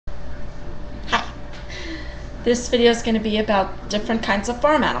This video is going to be about different kinds of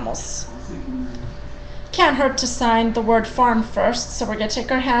farm animals. Can't hurt to sign the word farm first, so we're going to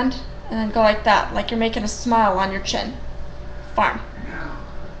take our hand and then go like that, like you're making a smile on your chin. Farm.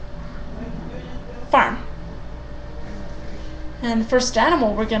 Farm. And the first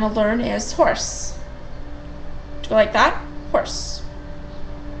animal we're going to learn is horse. Go like that. Horse.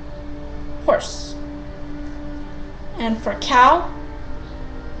 Horse. And for cow,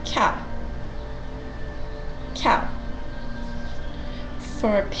 cow. Cow.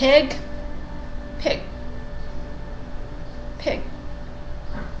 For pig, pig. Pig.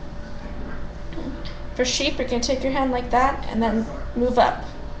 For sheep, you're going to take your hand like that and then move up,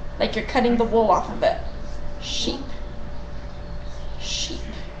 like you're cutting the wool off of it. Sheep. Sheep.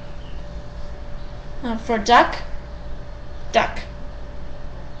 For duck, duck.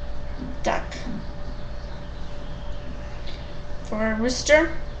 Duck. For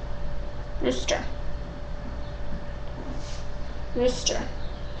rooster, rooster. Rooster.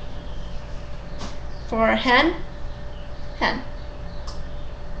 For hen, hen.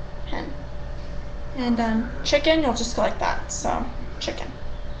 Hen. And chicken, you'll just go like that. So, chicken.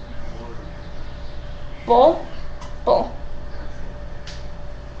 Bull, bull.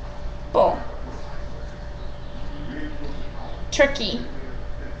 Bull. Turkey,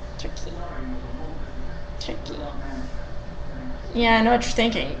 turkey. Turkey. Yeah, I know what you're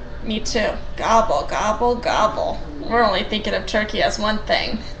thinking. Me too. Gobble, gobble, gobble. We're only thinking of turkey as one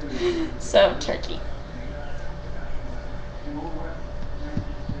thing. So, turkey.